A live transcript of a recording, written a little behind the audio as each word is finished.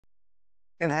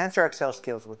Enhance your Excel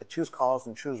skills with the choose columns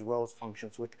and choose rows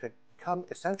functions, which could become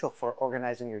essential for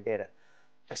organizing your data.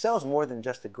 Excel is more than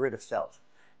just a grid of cells.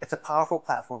 It's a powerful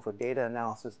platform for data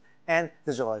analysis and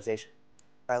visualization.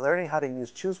 By learning how to use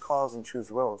choose columns and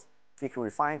choose rows, you can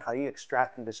refine how you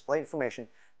extract and display information,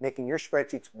 making your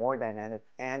spreadsheets more dynamic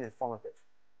and informative.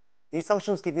 These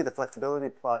functions give you the flexibility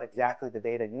to plot exactly the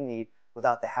data you need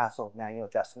without the hassle of manual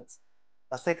adjustments.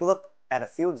 Let's take a look at a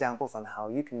few examples on how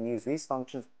you can use these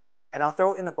functions, and I'll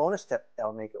throw in a bonus tip that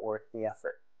will make it worth the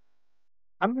effort.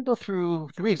 I'm going to go through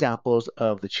 3 examples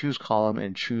of the choose column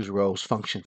and choose rows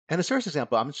function. And this first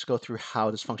example, I'm just going to go through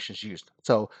how this function is used.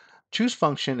 So choose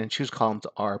function and choose columns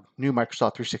are new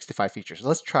Microsoft 365 features.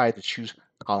 Let's try the choose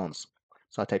columns.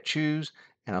 So I'll type choose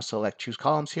and I'll select choose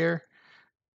columns here.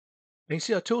 And you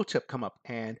see a tooltip come up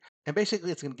and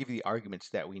basically it's going to give you the arguments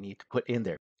that we need to put in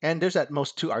there. And there's at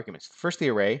most 2 arguments. First, the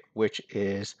array, which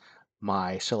is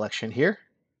my selection here.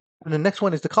 And the next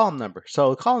one is the column number.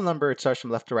 So the column number, it starts from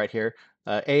left to right here.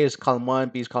 A is column 1,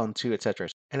 B is column 2, etc.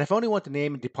 And if I only want the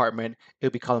name and department, it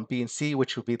would be column B and C,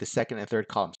 which would be the second and third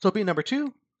columns. So it'll be number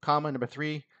 2, comma, number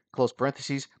 3, close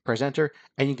parentheses, press enter,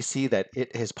 and you can see that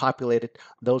it has populated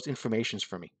those informations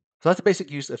for me. So that's the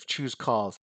basic use of choose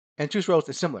calls. And choose rows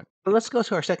is similar. But let's go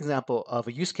to our second example of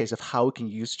a use case of how we can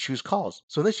use choose calls.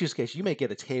 So in this use case, you may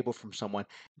get a table from someone.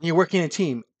 You're working in a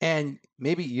team, and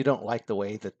maybe you don't like the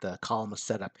way that the column is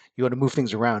set up. You want to move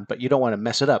things around, but you don't want to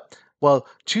mess it up. Well,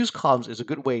 choose columns is a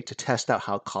good way to test out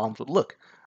how columns would look.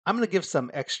 I'm going to give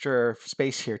some extra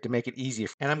space here to make it easier.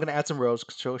 And I'm going to add some rows,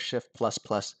 Control Shift plus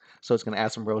plus. So it's going to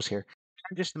add some rows here.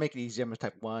 And just to make it easier, I'm going to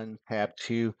type 1, tab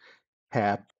 2,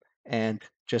 tab, and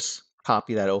just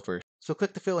copy that over. So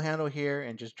click the fill handle here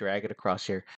and just drag it across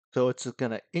here. So it's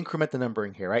going to increment the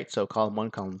numbering here, right? So column 1,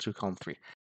 column 2, column 3.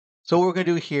 So what we're going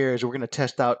to do here is we're going to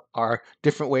test out our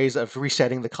different ways of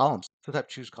resetting the columns. So type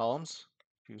choose columns,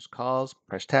 choose calls,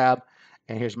 press tab,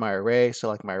 and here's my array.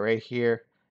 Select my array here.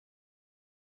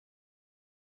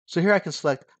 So here I can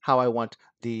select how I want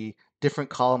the different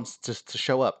columns to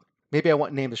show up. Maybe I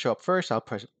want name to show up first. I'll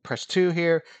press 2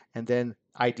 here, and then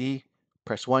ID,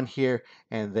 press 1 here,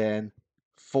 and then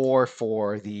 4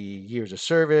 for the years of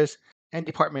service, and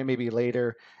department maybe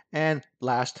later, and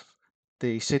last,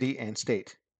 the city and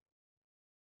state.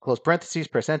 Close parentheses,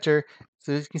 press enter.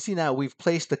 So as you can see now, we've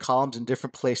placed the columns in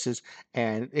different places,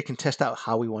 and it can test out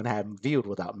how we want to have them viewed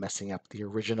without messing up the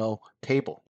original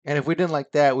table. And if we didn't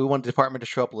like that, we want the department to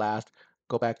show up last,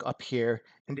 go back up here.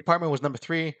 And department was number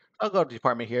 3. I'll go to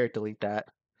department here, delete that,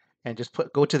 and just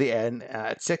go to the end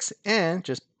at 6 and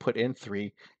just put in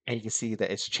 3, and you can see that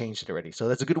it's changed it already. So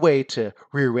that's a good way to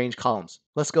rearrange columns.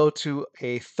 Let's go to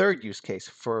a third use case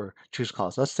for choose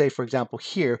columns. Let's say, for example,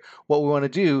 here, what we want to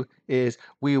do is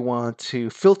we want to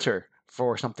filter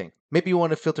for something. Maybe you want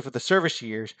to filter for the service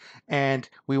years, and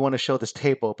we want to show this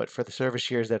table, but for the service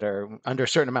years that are under a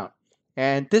certain amount.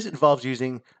 And this involves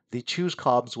using the choose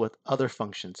columns with other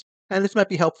functions. And this might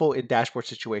be helpful in dashboard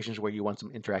situations where you want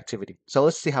some interactivity. So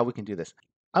let's see how we can do this.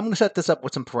 I'm going to set this up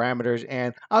with some parameters,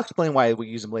 and I'll explain why we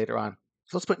use them later on.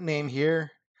 So let's put name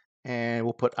here, and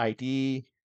we'll put ID,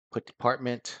 put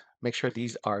department. Make sure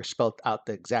these are spelled out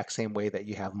the exact same way that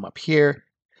you have them up here.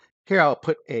 Here I'll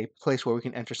put a place where we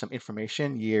can enter some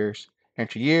information, years,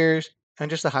 enter years, and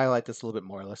just to highlight this a little bit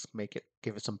more, let's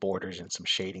give it some borders and some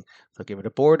shading. So give it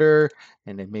a border,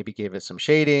 and then maybe give it some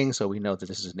shading so we know that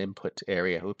this is an input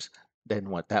area. Oops,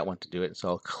 didn't want that one to do it. So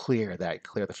I'll clear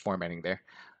the formatting there,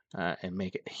 and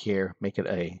make it here, make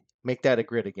that a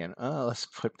grid again. Let's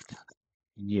put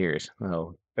years.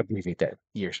 Oh, abbreviate that,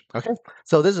 years. Okay.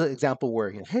 So this is an example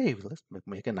where, hey, let's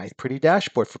make a nice, pretty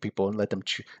dashboard for people and let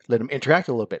them interact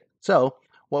a little bit. So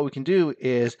what we can do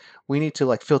is we need to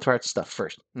like filter out stuff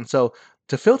first. And so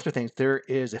to filter things, there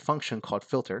is a function called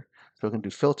filter. So we can do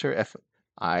filter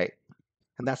fi,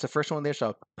 and that's the first one there. So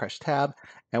I'll press tab,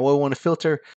 and what we want to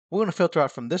filter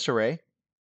out from this array,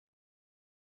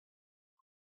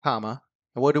 comma.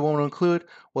 And what do we want to include?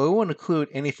 Well, we want to include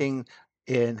anything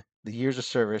in the years of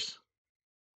service,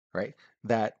 right?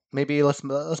 That maybe let's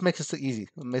make this easy.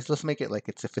 Let's make it like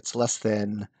if it's less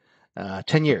than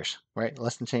 10 years, right?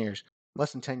 Less than 10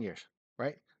 years,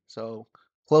 right? So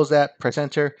close that, press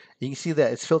enter. You can see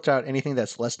that it's filtered out anything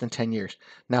that's less than 10 years.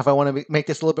 Now, if I want to make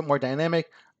this a little bit more dynamic,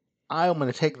 I'm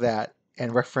going to take that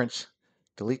and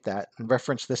delete that and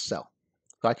reference this cell.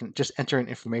 So I can just enter in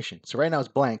information. So right now it's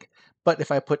blank, but if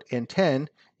I put in 10,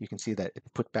 you can see that it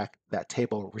put back that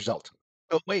table result.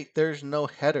 Oh, wait, there's no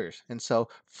headers. And so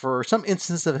for some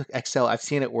instances of Excel, I've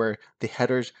seen it where the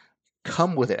headers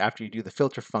come with it after you do the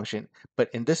filter function. But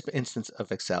in this instance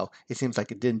of Excel, it seems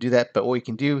like it didn't do that. But what you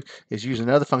can do is use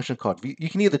another function called, you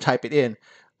can either type it in,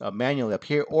 manually up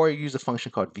here, or use a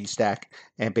function called vstack.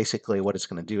 And basically what it's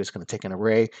going to do is going to take an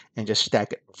array and just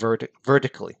stack it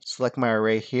vertically. Select my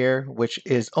array here, which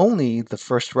is only the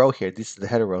first row here. This is the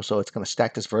header row, so it's going to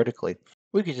stack this vertically.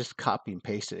 We could just copy and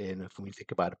paste it in if we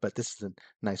think about it, but this is a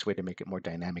nice way to make it more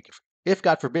dynamic. If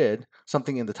God forbid,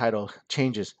 something in the title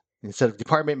changes, instead of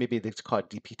department, maybe it's called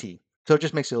DPT. So it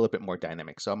just makes it a little bit more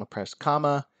dynamic. So I'm gonna press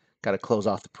comma, got to close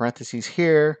off the parentheses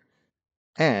here,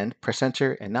 and press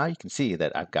enter, and now you can see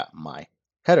that I've got my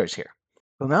headers here.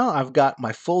 So now I've got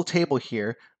my full table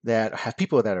here that have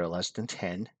people that are less than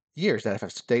 10 years, that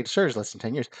have data serves less than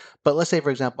 10 years. But let's say,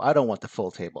 for example, I don't want the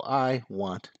full table. I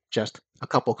want just a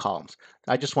couple columns.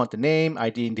 I just want the name,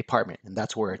 ID, and department, and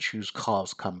that's where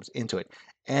CHOOSECOLS comes into it.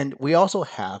 And we also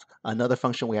have another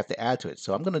function we have to add to it.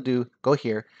 So I'm going to go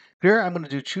here. Here I'm going to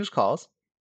do CHOOSECOLS,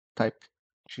 type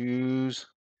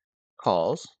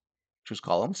CHOOSECOLS, choose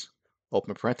columns,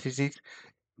 open parentheses.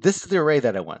 This is the array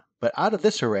that I want. But out of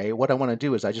this array, what I want to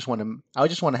do is I just want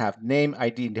to have name,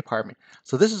 ID, and department.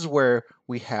 So this is where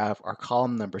we have our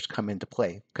column numbers come into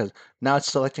play, because now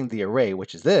it's selecting the array,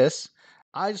 which is this.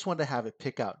 I just want to have it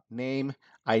pick out name,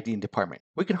 ID, and department.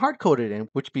 We can hard code it in,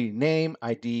 which would be name,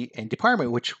 ID, and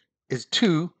department, which is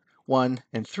 2, 1,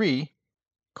 and 3,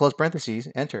 close parentheses,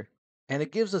 enter. And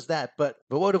it gives us that, but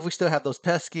what if we still have those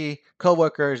pesky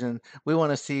coworkers and we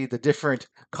want to see the different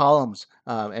columns,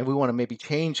 and we want to maybe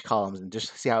change columns and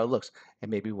just see how it looks,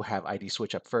 and maybe we'll have ID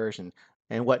switch up first and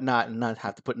whatnot, and not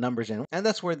have to put numbers in. And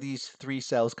that's where these 3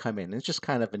 cells come in. It's just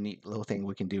kind of a neat little thing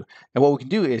we can do. And what we can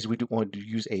do is we want to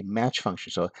use a match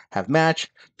function. So have match,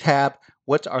 tab,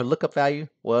 what's our lookup value?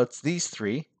 Well, it's these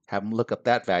 3. Have them look up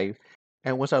that value.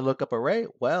 And what's our lookup array?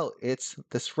 Well, it's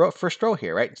this first row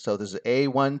here, right? So this is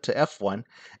A1 to F1,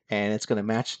 and it's going to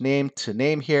match name to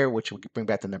name here, which will bring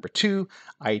back the number 2,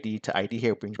 ID to ID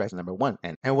here, brings back the number 1.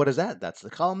 And what is that? That's the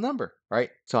column number,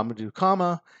 right? So I'm going to do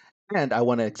comma, and I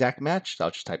want an exact match. So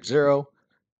I'll just type 0,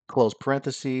 close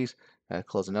parentheses,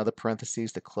 close another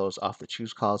parentheses to close off the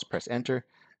CHOOSECOLS, press enter,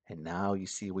 and now you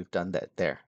see we've done that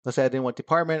there. Let's say I didn't want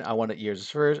department, I wanted years of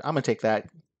service. I'm going to take that,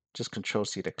 just Control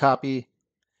C to copy,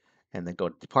 and then go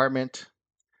to department,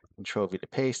 Control V to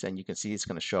paste, and you can see it's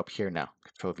going to show up here now.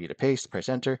 Control V to paste, press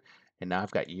enter, and now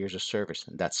I've got years of service,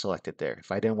 and that's selected there.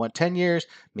 If I didn't want 10 years,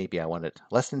 maybe I wanted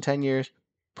less than 10 years,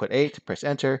 put 8, press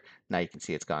enter. Now you can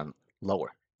see it's gone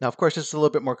lower. Now, of course, this is a little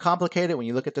bit more complicated when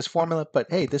you look at this formula, but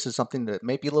hey, this is something that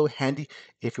may be a little handy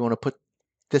if you want to put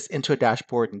this into a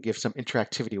dashboard and give some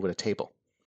interactivity with a table.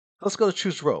 Let's go to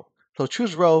choose row. So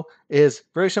choose row is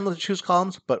very similar to choose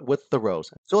columns, but with the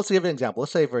rows. So let's give an example.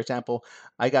 Let's say, for example,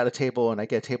 I got a table and I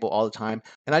get a table all the time,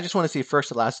 and I just want to see first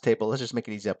to last table. Let's just make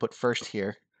it easy. I put first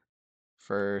here,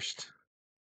 first,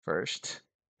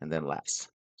 and then last.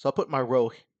 So I'll put my row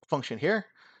function here,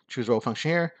 choose row function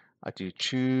here. I do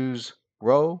choose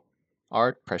row,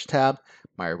 art, press tab.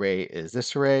 My array is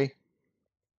this array,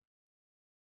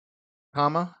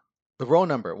 comma, the row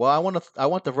number. Well, I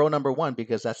want the row number 1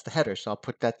 because that's the header, so I'll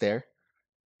put that there.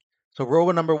 So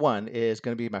row number 1 is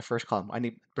going to be my first column. I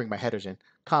need to bring my headers in,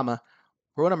 comma.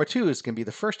 Row number 2 is going to be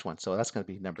the first one. So that's going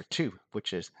to be number 2,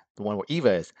 which is the one where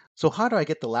Eva is. So how do I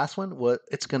get the last one? Well,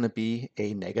 it's going to be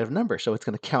a negative number. So it's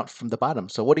going to count from the bottom.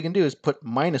 So what you can do is put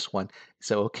 -1.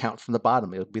 So it'll count from the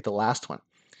bottom. It'll be the last one.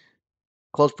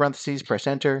 Close parentheses, press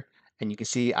enter. And you can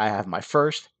see I have my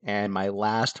first and my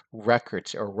last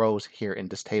records or rows here in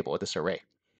this table, this array.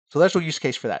 So that's a use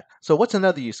case for that. So what's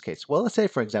another use case? Well, let's say,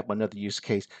 for example, another use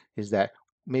case is that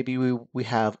maybe we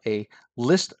have a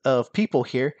list of people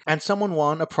here and someone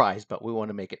won a prize, but we want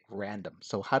to make it random.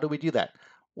 So how do we do that?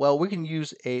 Well, we can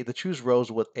use the choose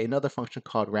rows with another function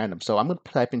called random. So I'm going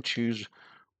to type in choose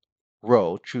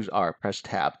row, choose R, press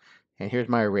tab. And here's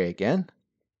my array again.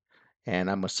 And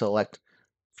I'm going to select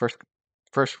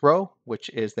first row, which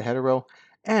is the header row.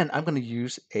 And I'm going to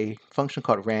use a function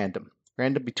called random.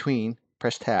 Random between,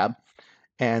 press tab.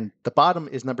 And the bottom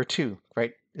is number 2,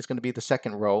 right? It's going to be the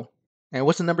second row. And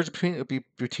what's the numbers between? It would be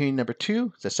between number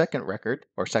 2, the second record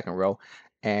or second row,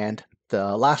 and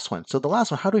the last one. So the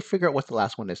last one, how do we figure out what the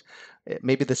last one is?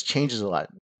 Maybe this changes a lot.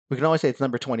 We can always say it's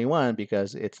number 21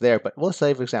 because it's there, but let's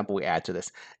say, for example, we add to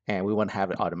this and we want to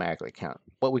have it automatically count.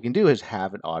 What we can do is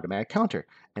have an automatic counter,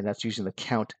 and that's using the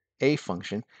count A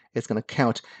function. It's going to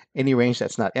count any range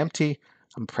that's not empty.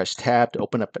 I'm going to press tab to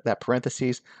open up that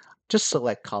parentheses. Just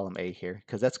select column A here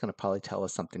because that's going to probably tell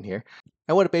us something here.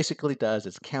 And what it basically does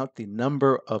is count the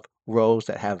number of rows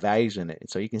that have values in it. And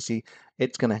so you can see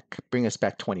it's going to bring us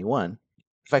back 21.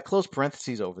 If I close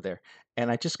parentheses over there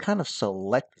and I just kind of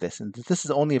select this, and this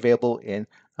is only available in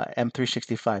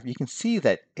M365, you can see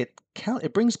that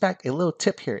it brings back a little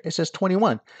tip here. It says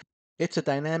 21. It's a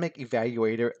dynamic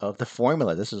evaluator of the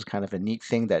formula. This is kind of a neat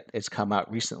thing that has come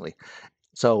out recently.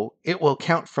 So it will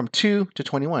count from 2 to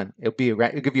 21. It'll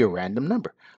give you a random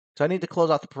number. So I need to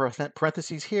close out the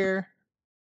parentheses here.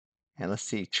 And let's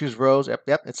see, choose rows.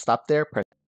 Yep, it stopped there. Press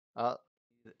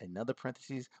another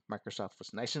parentheses. Microsoft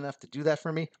was nice enough to do that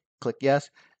for me. Click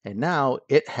yes. And now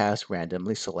it has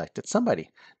randomly selected somebody.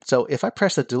 So if I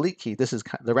press the delete key, this is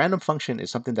the random function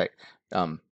is something that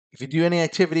if you do any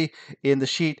activity in the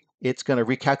sheet, it's going to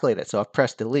recalculate it. So I've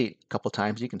pressed delete a couple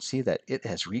times. You can see that it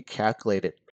has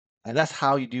recalculated. And that's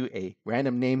how you do a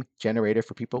random name generator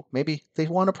for people. Maybe they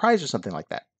want a prize or something like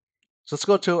that. So let's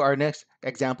go to our next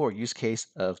example or use case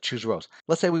of choose rows.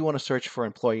 Let's say we want to search for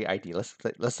employee ID.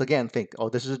 Let's again think, oh,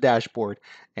 this is a dashboard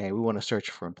and we want to search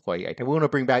for employee ID. We want to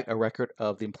bring back a record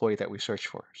of the employee that we searched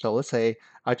for. So let's say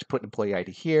I just put employee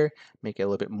ID here, make it a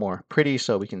little bit more pretty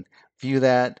so we can view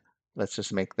that. Let's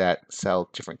just make that cell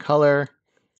different color.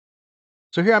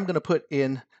 So here I'm going to put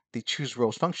in the choose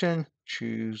rows function,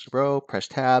 choose row, press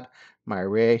tab, my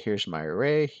array, here's my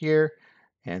array here.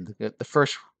 And the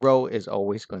first row is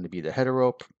always going to be the header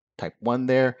row, type 1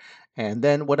 there. And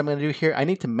then what I'm going to do here, I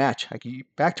need to match.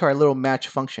 Back to our little match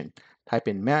function, type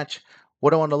in match.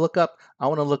 What I want to look up, I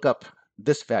want to look up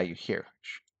this value here.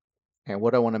 And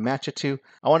what I want to match it to,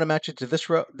 I want to match it to this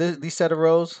row, these set of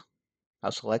rows.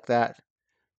 I'll select that.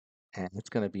 And it's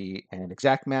going to be an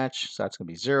exact match. So that's going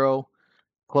to be 0.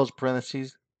 Close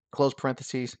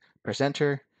parentheses, press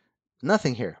enter.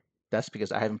 Nothing here. That's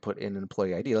because I haven't put in an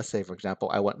employee ID. Let's say, for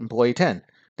example, I want employee 10.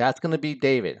 That's going to be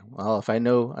David. Well, if I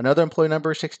know another employee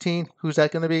number 16, who's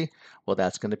that going to be? Well,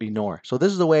 that's going to be Nor. So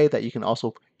this is the way that you can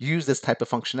also use this type of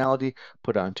functionality,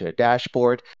 put it onto a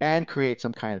dashboard, and create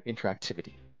some kind of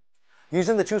interactivity.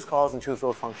 Using the CHOOSECOLS and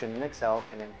CHOOSEROWS function in Excel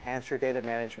can enhance your data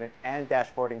management and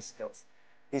dashboarding skills.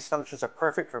 These functions are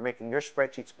perfect for making your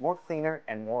spreadsheets more cleaner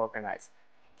and more organized.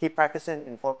 Keep practicing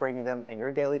incorporating them in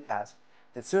your daily tasks,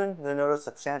 and soon you'll notice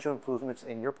substantial improvements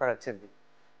in your productivity.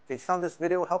 If you found this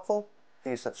video helpful,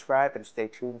 please subscribe and stay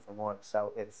tuned for more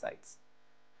Excel insights.